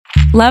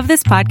Love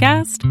this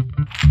podcast?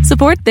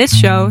 Support this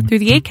show through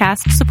the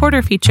Acast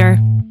supporter feature.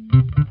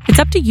 It's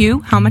up to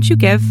you how much you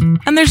give,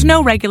 and there's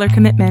no regular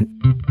commitment.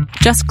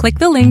 Just click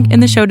the link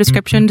in the show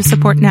description to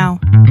support now.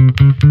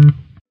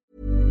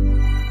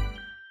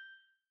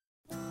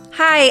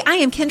 Hi, I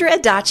am Kendra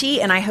Adachi,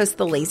 and I host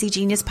the Lazy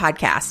Genius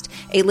podcast.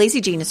 A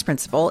Lazy Genius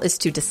principle is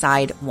to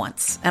decide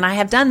once. And I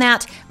have done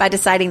that by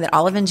deciding that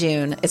Olive &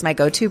 June is my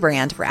go-to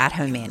brand for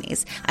at-home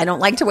manis. I don't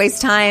like to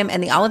waste time,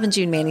 and the Olive &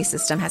 June mani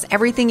system has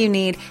everything you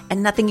need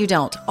and nothing you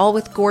don't, all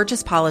with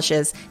gorgeous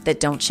polishes that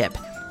don't chip.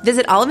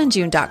 Visit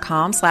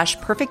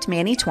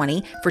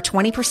oliveandjune.com/perfectmani20 for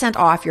 20%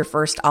 off your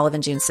first Olive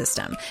 & June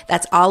system.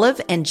 That's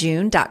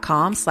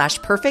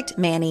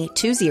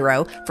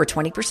oliveandjune.com/perfectmani20 for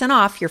 20%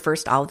 off your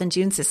first Olive &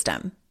 June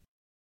system.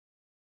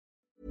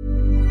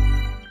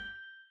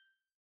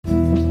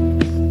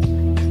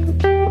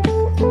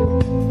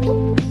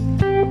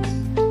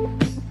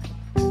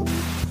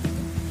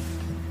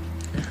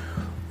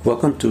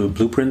 Welcome to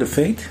Blueprint of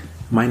Faith.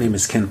 My name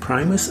is Ken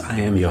Primus. I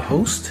am your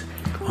host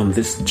on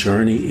this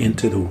journey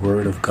into the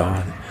Word of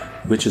God,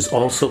 which is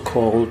also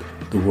called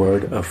the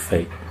Word of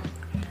Faith.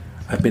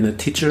 I've been a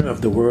teacher of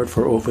the Word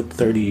for over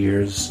 30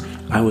 years.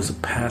 I was a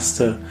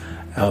pastor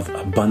of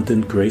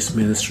Abundant Grace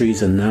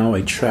Ministries, and now I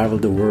travel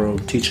the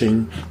world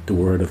teaching the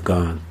Word of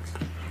God.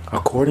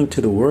 According to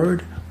the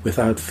Word,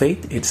 without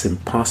faith, it's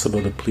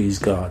impossible to please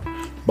God.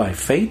 By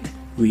faith,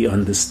 we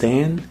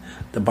understand.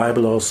 The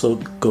Bible also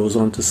goes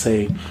on to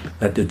say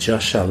that the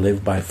just shall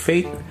live by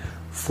faith,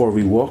 for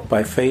we walk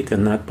by faith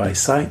and not by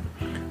sight.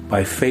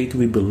 By faith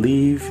we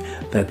believe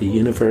that the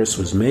universe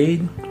was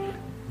made.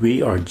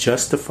 We are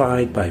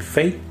justified by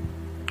faith.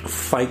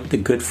 Fight the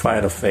good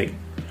fight of faith.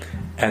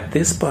 At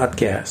this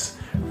podcast,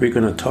 we're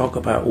going to talk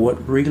about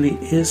what really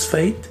is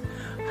faith,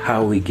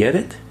 how we get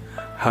it,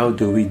 how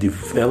do we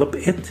develop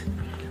it,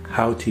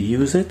 how to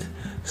use it,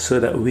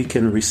 so that we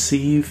can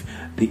receive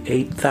the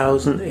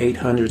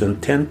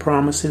 8,810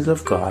 promises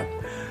of God,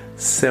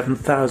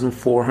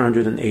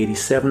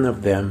 7,487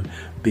 of them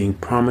being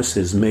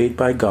promises made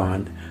by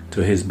God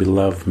to His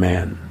beloved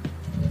man.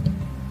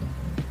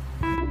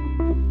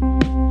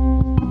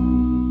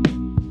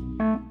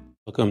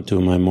 Welcome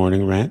to my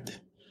morning rant.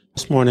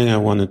 This morning I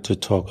wanted to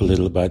talk a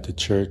little about the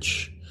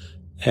church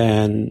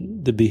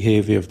and the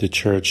behavior of the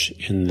church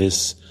in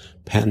this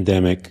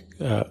pandemic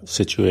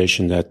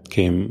situation that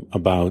came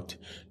about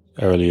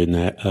earlier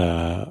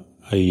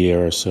a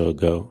year or so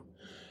ago.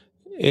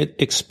 It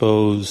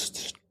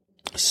exposed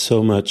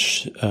so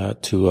much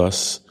to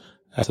us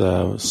as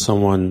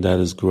someone that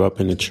has grew up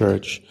in the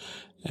church,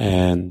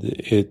 and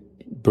it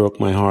broke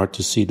my heart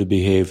to see the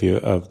behavior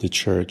of the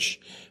church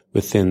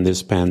within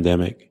this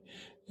pandemic.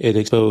 It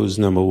exposed,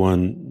 number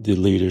one, the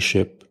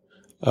leadership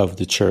of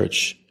the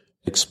church.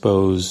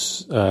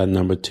 Exposed,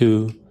 number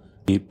two,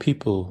 the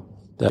people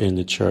that are in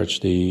the church,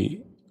 the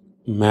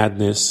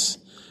madness,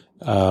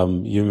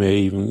 you may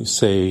even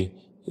say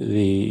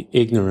the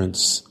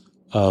ignorance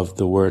of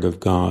the Word of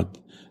God.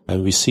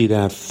 And we see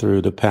that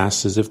through the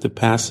pastors. If the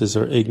pastors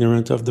are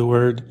ignorant of the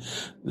Word,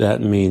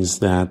 that means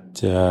that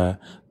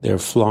their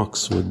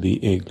flocks would be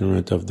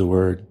ignorant of the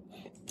Word.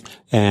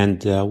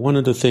 And one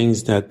of the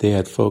things that they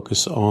had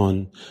focused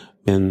on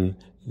when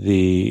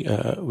the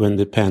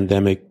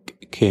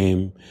pandemic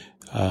came,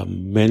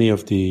 many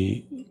of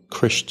the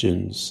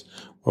Christians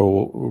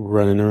were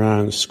running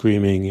around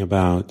screaming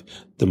about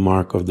the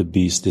mark of the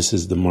beast. This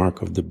is the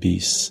mark of the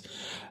beast.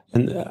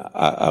 And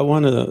I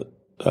want to,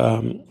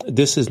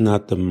 this is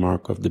not the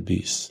mark of the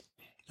beast.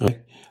 Okay?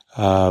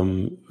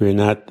 We're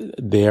not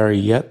there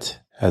yet,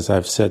 as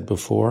I've said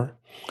before,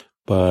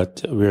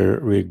 but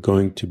we're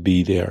going to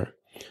be there.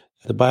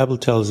 The Bible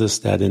tells us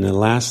that in the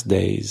last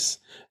days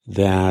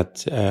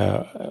that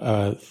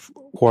a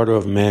quarter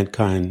of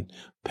mankind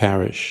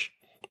perish.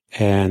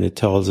 And it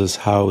tells us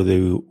how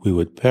we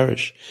would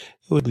perish.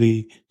 It would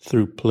be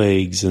through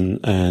plagues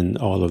and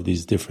all of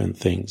these different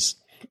things.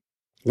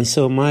 And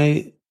so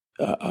my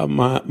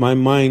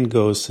mind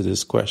goes to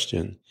this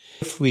question.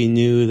 If we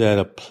knew that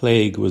a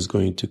plague was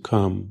going to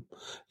come,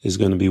 is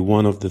going to be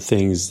one of the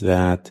things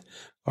that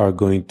are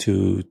going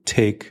to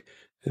take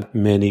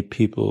many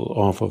people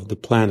off of the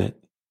planet,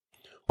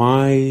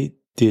 why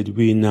did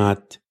we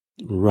not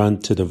run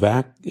to the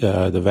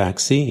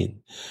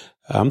vaccine?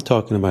 I'm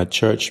talking about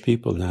church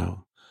people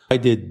now. Why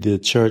did the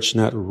church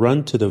not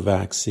run to the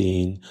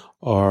vaccine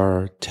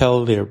or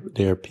tell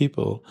their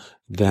people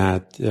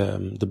that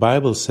the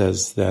Bible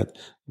says that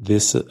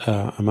this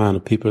amount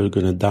of people are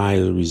going to die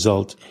as a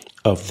result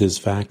of this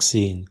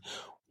vaccine?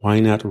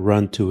 Why not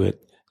run to it,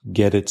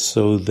 get it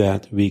so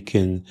that we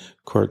can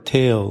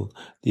curtail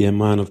the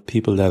amount of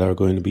people that are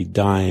going to be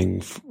dying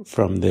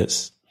from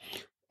this?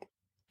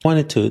 I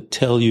wanted to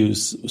tell you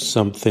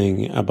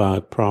something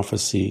about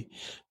prophecy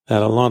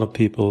that a lot of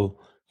people,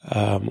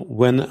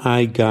 when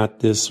I got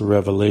this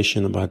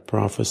revelation about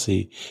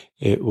prophecy,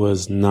 it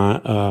was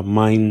not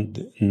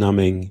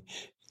mind-numbing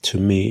to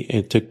me.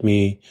 It took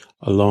me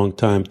a long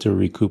time to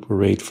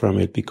recuperate from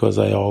it because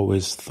I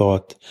always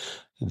thought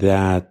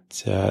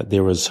that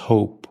there was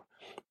hope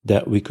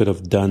that we could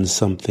have done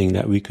something,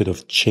 that we could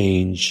have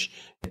changed,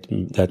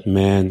 that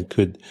man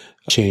could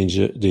change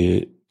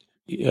the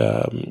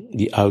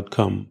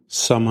outcome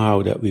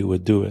somehow, that we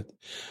would do it.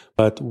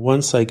 But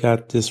once I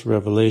got this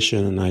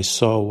revelation and I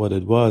saw what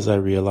it was, I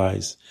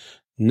realized,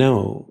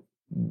 no,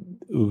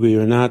 we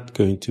are not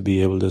going to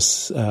be able to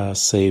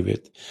save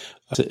it,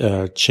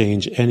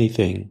 change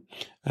anything.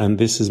 And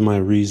this is my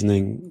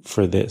reasoning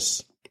for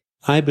this.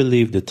 I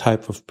believe the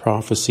type of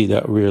prophecy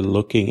that we're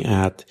looking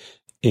at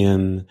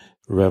in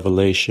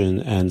Revelation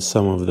and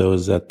some of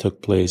those that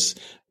took place,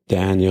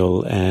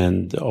 Daniel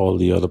and all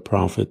the other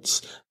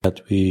prophets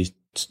that we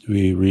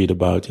read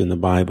about in the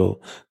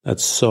Bible that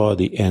saw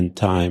the end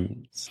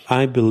times,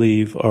 I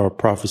believe, or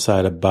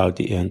prophesied about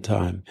the end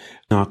time.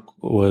 Enoch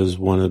was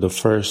one of the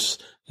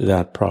first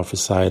that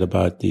prophesied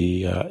about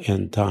the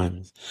end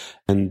times.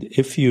 And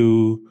if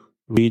you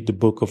read the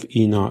book of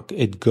Enoch,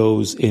 it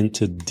goes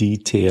into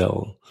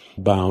detail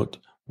about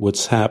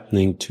what's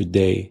happening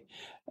today.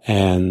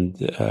 And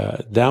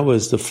that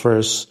was the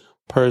first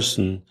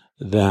person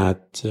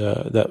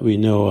that we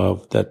know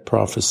of that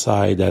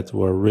prophesied, that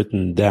were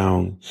written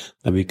down,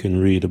 that we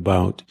can read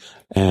about.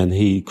 And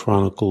he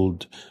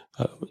chronicled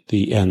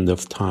the end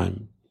of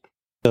time.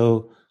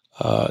 So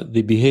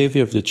the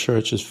behavior of the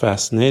church is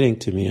fascinating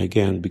to me,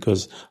 again,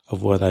 because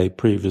of what I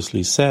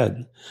previously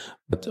said,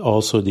 but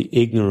also the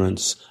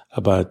ignorance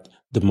about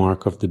the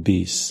mark of the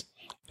beast.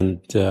 And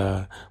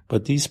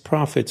but these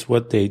prophets,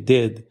 what they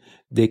did,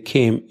 they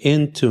came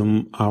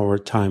into our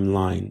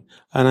timeline.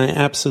 And I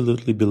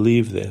absolutely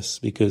believe this,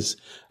 because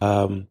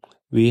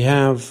we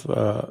have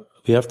to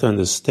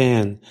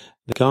understand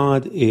that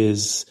God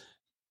is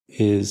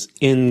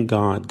in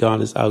God.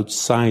 God is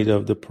outside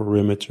of the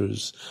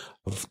perimeters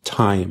of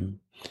time.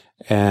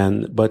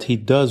 But he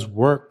does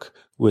work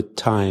with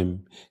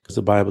time, because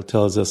the Bible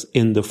tells us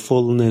in the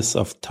fullness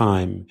of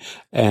time,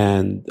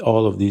 and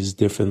all of these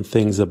different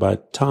things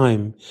about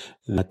time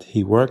that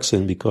he works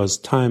in, because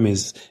time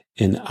is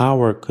in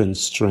our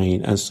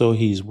constraint. And so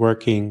he's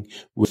working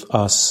with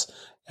us.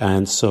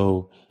 And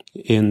so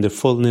in the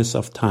fullness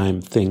of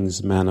time,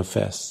 things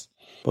manifest.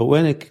 But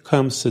when it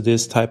comes to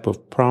this type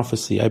of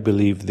prophecy, I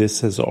believe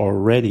this has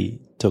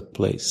already took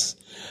place.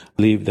 I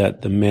believe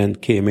that the men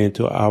came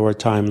into our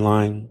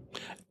timeline,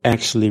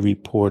 actually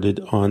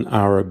reported on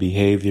our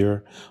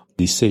behavior,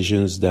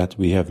 decisions that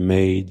we have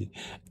made,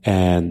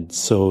 and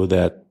so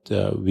that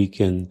we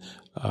can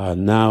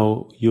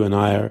now, you and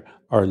I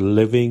are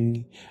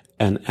living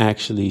and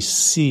actually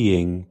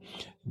seeing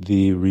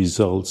the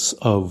results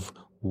of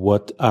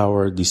what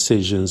our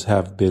decisions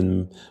have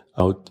been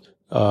out,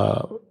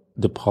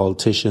 the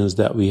politicians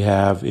that we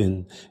have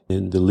in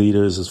the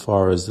leaders, as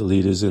far as the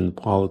leaders in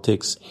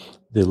politics,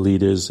 the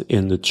leaders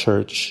in the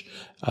church,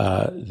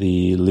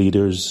 the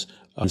leaders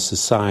in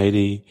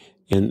society,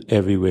 in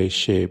every way,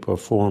 shape, or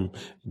form,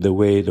 the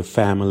way the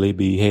family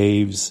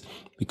behaves,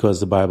 because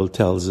the Bible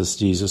tells us,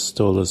 Jesus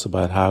told us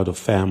about how the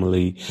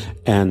family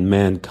and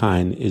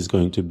mankind is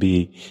going to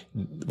be,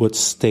 what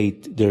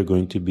state they're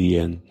going to be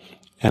in.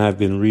 And I've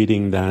been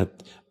reading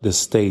that the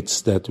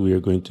states that we are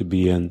going to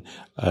be in,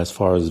 as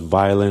far as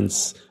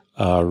violence,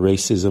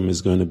 racism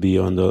is going to be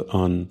on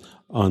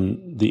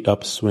the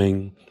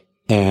upswing,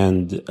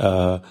 and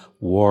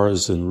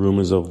wars and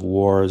rumors of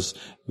wars.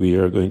 We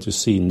are going to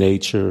see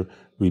nature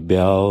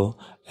rebel,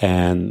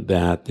 and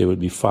that there would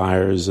be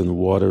fires and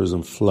waters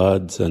and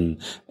floods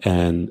and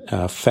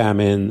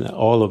famine.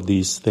 All of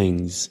these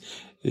things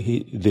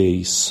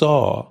they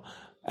saw,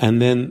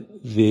 and then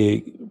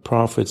the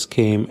prophets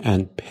came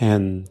and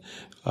penned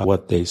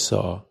what they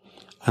saw.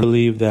 I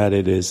believe that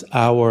it is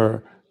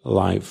our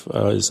life,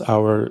 is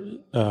our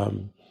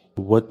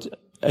what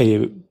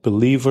a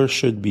believer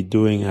should be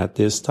doing at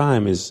this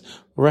time is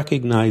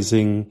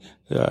recognizing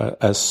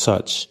as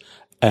such,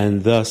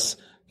 and thus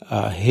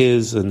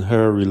his and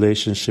her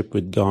relationship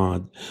with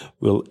God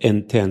will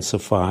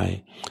intensify.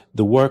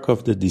 The work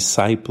of the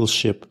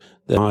discipleship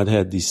that God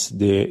had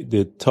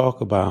they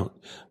talk about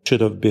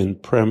should have been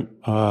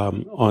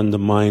on the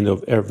mind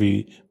of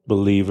every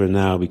believer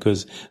now,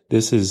 because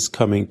this is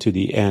coming to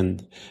the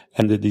end.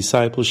 And the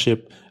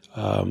discipleship,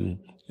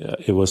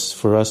 it was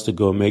for us to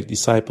go make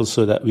disciples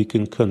so that we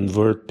can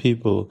convert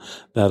people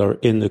that are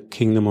in the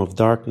kingdom of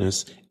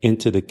darkness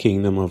into the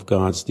kingdom of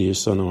God's dear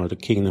Son, or the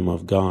kingdom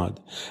of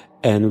God.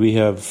 And we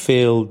have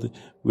failed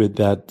with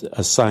that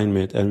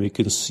assignment, and we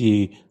can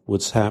see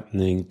what's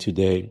happening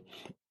today.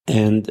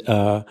 And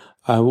I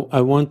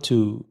want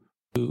to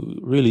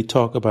really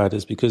talk about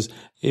this, because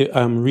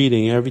I'm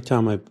reading, every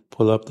time I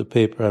pull up the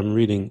paper, I'm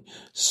reading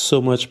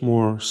so much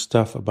more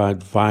stuff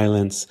about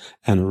violence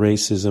and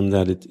racism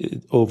that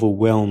it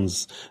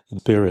overwhelms the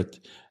spirit.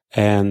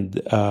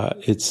 And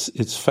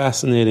it's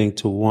fascinating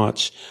to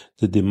watch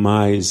the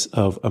demise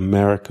of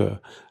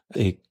America,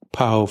 a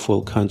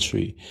powerful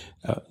country.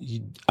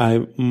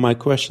 My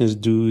question is,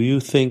 do you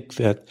think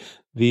that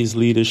these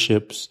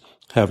leaderships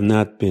have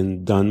not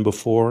been done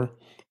before?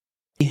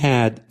 We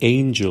had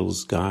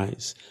angels,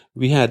 guys.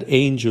 We had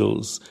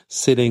angels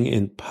sitting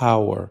in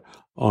power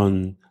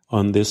on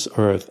on this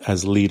earth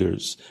as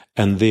leaders,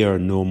 and they are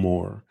no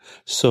more.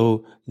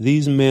 So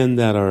these men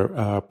that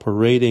are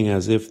parading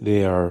as if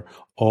they are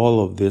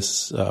all of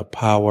this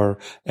power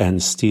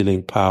and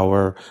stealing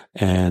power,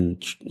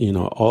 and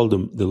all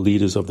the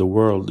leaders of the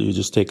world, you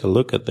just take a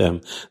look at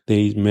them.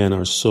 These men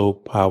are so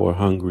power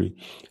hungry.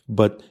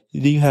 But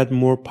you had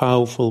more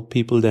powerful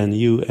people than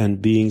you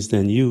and beings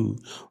than you,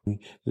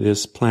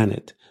 this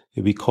planet.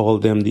 We call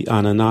them the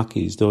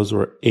Anunnakis. Those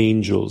were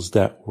angels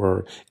that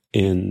were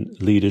in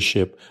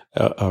leadership,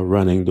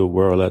 running the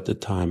world at the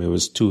time. It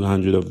was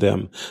 200 of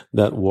them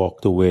that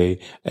walked away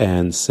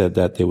and said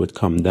that they would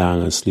come down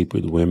and sleep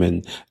with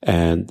women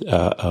and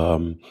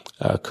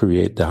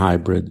create the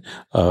hybrid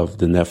of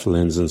the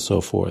Nephilims and so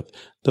forth.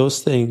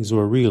 Those things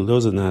were real.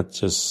 Those are not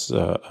just,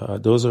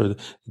 those are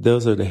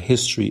the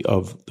history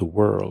of the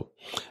world.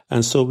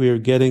 And so we are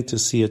getting to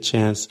see a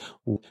chance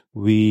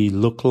we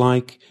look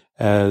like,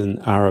 and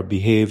our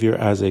behavior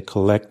as a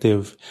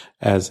collective,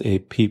 as a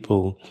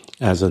people,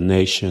 as a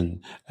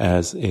nation,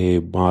 as a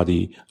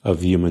body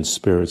of human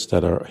spirits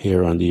that are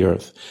here on the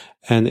earth.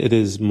 And it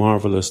is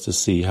marvelous to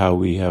see how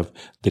we have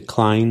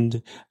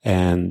declined,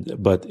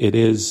 but it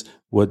is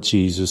what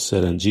Jesus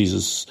said, and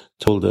Jesus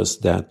told us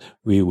that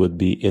we would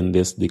be in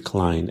this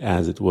decline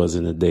as it was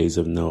in the days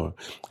of Noah.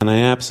 And I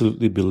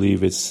absolutely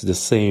believe it's the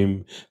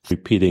same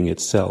repeating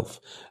itself.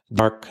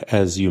 Dark,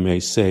 as you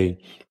may say,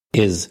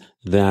 is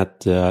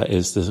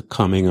the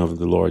coming of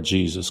the Lord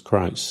Jesus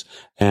Christ.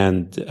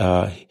 And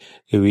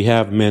we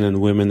have men and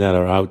women that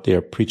are out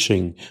there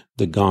preaching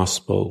the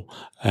gospel,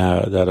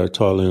 that are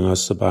telling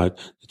us about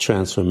the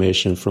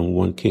transformation from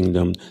one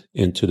kingdom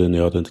into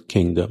the other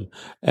kingdom.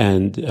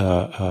 And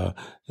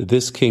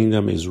this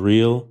kingdom is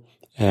real,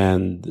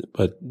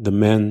 but the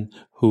men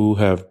who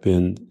have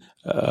been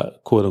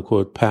quote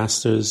unquote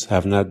pastors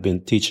have not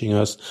been teaching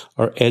us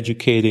or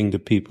educating the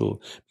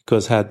people,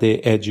 because had they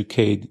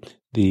educated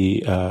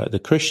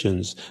the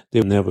Christians,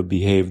 they will never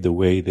behave the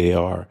way they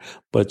are.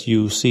 But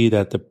you see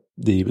that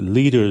the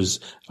leaders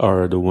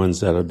are the ones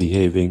that are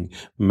behaving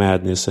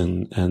madness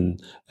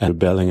and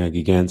rebelling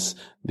against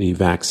the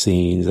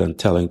vaccines and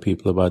telling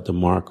people about the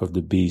mark of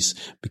the beast,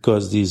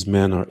 because these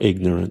men are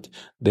ignorant.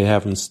 They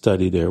haven't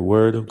studied their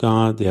word of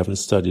God. They haven't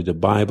studied the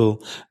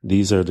Bible.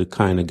 These are the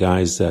kind of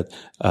guys that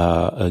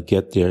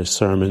get their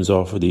sermons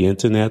off of the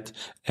internet,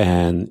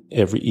 and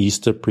every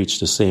Easter preach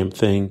the same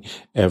thing.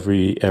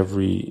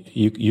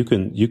 You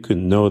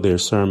can know their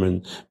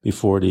sermon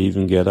before they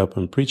even get up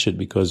and preach it,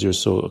 because you're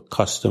so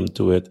accustomed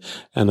to it.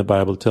 And the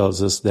Bible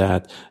tells us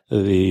that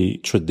the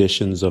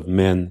traditions of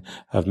men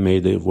have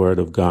made the word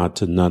of God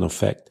to none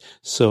effect.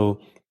 So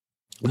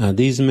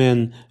these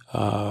men,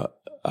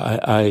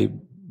 I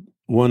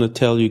want to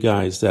tell you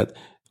guys that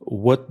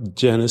what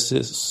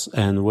Genesis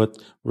and what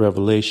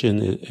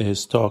Revelation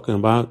is talking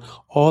about,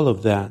 all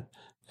of that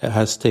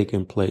has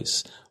taken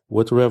place.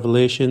 What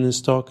Revelation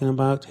is talking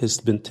about has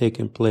been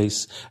taking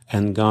place,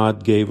 and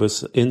God gave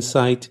us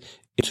insight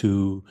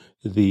into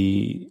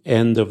the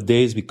end of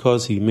days,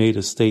 because he made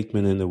a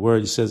statement in the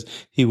word. He says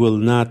he will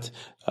not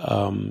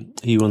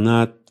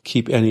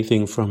keep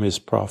anything from his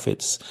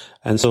prophets.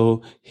 And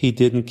so he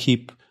didn't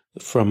keep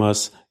from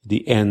us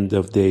the end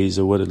of days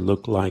or what it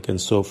looked like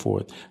and so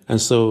forth. And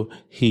so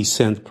he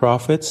sent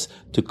prophets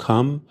to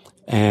come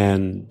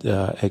and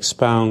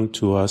expound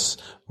to us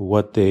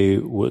what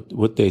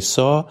they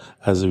saw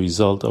as a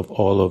result of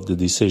all of the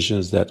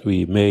decisions that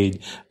we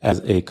made as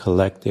a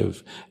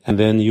collective. And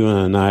then you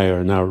and I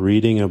are now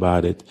reading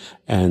about it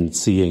and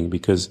seeing,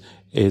 because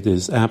it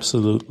is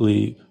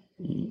absolutely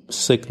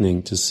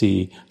sickening to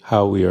see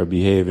how we are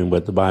behaving,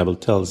 but the Bible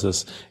tells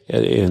us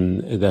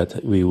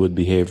that we would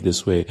behave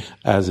this way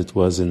as it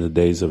was in the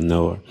days of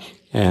Noah.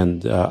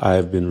 And I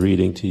have been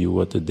reading to you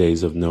what the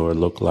days of Noah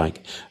looked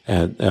like,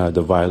 and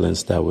the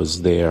violence that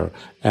was there,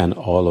 and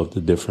all of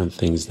the different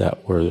things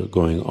that were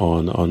going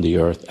on the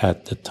earth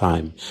at the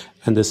time.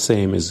 And the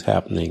same is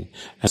happening.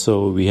 And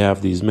so we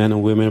have these men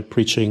and women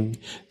preaching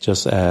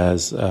just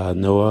as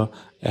Noah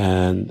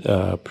and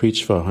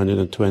preached for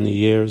 120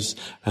 years,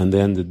 and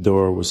then the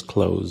door was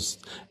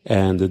closed.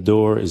 And the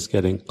door is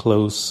getting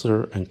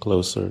closer and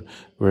closer,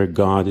 where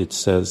God, it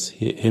says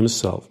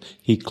himself,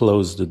 he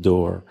closed the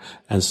door.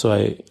 And so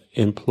I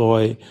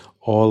employ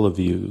all of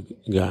you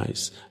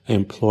guys, I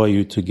implore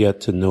you to get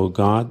to know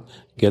God,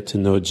 get to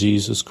know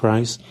Jesus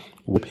Christ,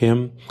 with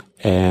him,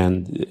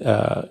 and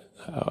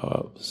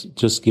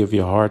just give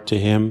your heart to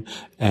him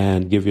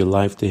and give your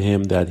life to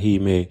him, that he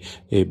may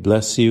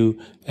bless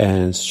you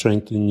and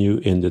strengthen you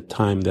in the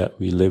time that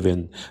we live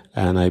in.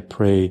 And I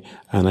pray,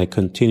 and I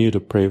continue to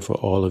pray for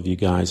all of you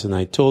guys. And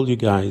I told you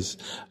guys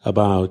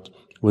about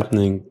what's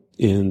happening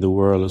in the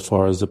world as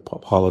far as the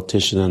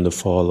politician and the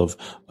fall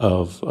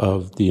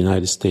of the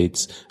United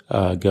States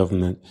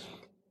government.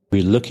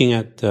 We're looking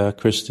at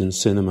Christian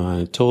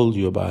cinema. I told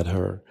you about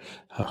her.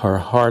 Her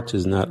heart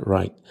is not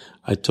right.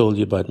 I told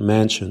you about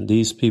Manchin.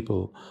 These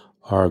people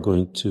are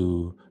going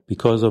to,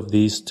 because of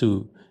these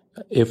two,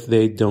 if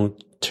they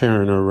don't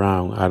turn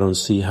around, I don't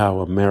see how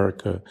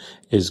America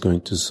is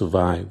going to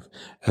survive,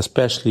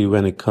 especially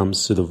when it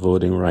comes to the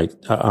voting right.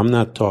 I'm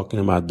not talking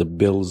about the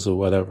bills or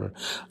whatever.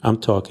 I'm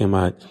talking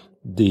about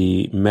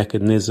the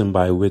mechanism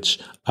by which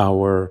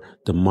our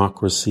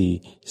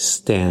democracy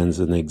stands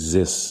and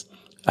exists.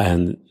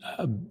 And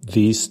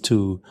these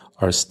two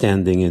are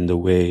standing in the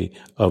way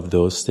of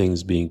those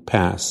things being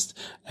passed.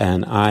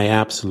 And I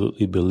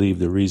absolutely believe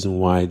the reason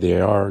why they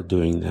are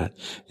doing that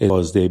is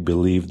because they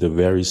believe the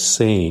very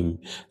same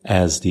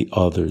as the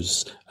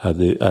others,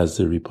 as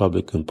the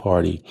Republican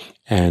Party.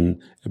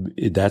 And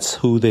that's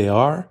who they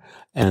are.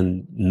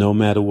 And no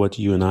matter what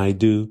you and I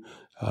do,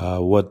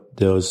 what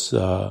those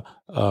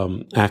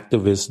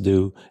activists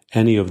do,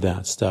 any of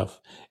that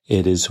stuff,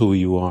 it is who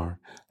you are.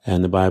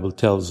 And the Bible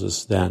tells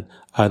us that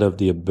out of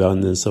the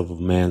abundance of a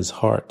man's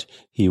heart,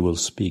 he will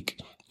speak.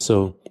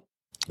 So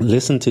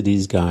listen to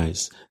these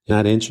guys. They're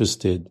not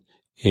interested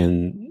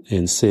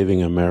in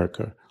saving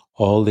America.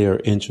 All they are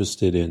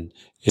interested in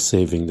is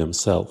saving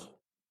themselves.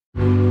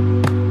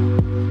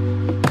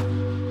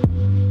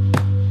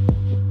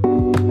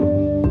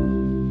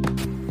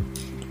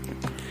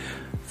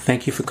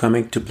 Thank you for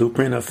coming to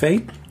Blueprint of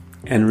Faith.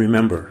 And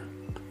remember,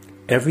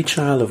 every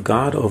child of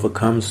God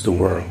overcomes the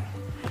world.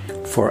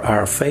 For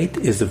our faith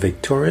is the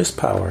victorious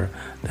power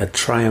that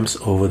triumphs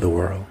over the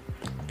world.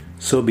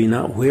 So be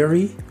not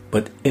weary,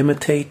 but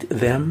imitate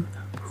them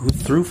who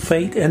through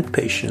faith and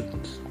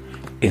patience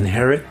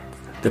inherit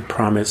the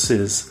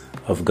promises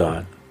of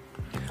God.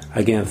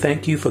 Again,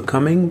 thank you for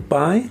coming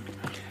by.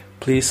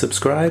 Please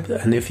subscribe,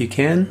 and if you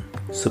can,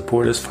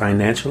 support us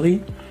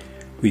financially.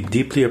 We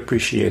deeply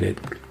appreciate it.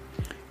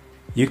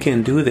 You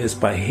can do this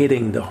by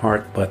hitting the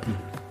heart button.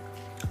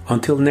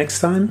 Until next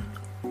time,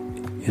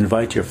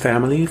 invite your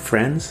family,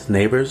 friends,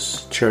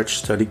 neighbors, church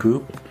study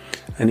group,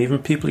 and even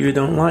people you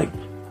don't like.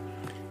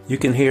 You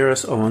can hear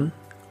us on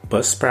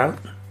Buzzsprout,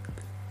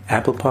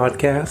 Apple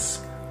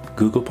Podcasts,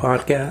 Google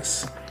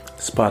Podcasts,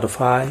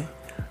 Spotify,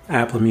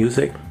 Apple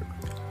Music,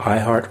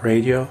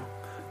 iHeartRadio,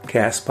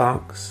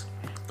 Castbox,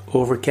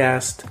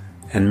 Overcast,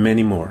 and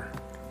many more.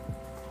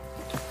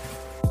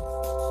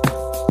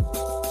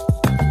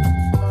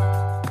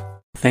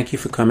 Thank you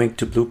for coming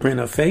to Blueprint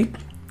of Faith,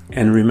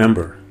 and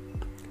remember,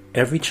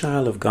 every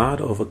child of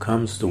God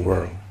overcomes the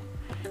world.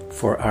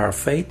 For our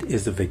faith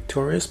is the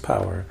victorious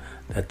power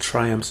that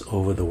triumphs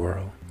over the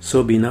world.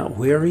 So be not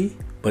weary,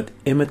 but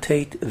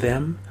imitate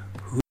them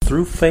who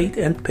through faith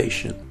and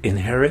patience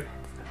inherit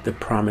the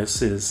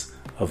promises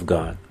of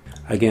God.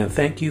 Again,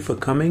 thank you for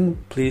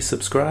coming. Please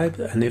subscribe,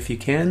 and if you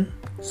can,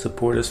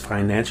 support us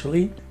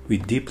financially. We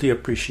deeply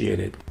appreciate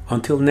it.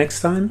 Until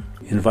next time,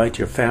 invite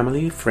your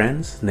family,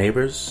 friends,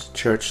 neighbors,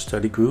 church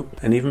study group,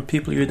 and even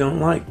people you don't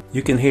like.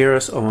 You can hear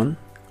us on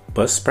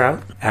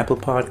Buzzsprout, Apple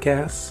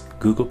Podcasts,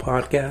 Google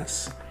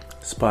Podcasts,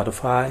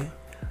 Spotify,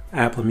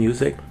 Apple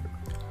Music,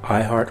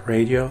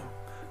 iHeartRadio,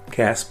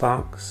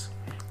 Castbox,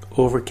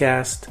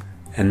 Overcast,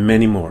 and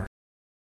many more.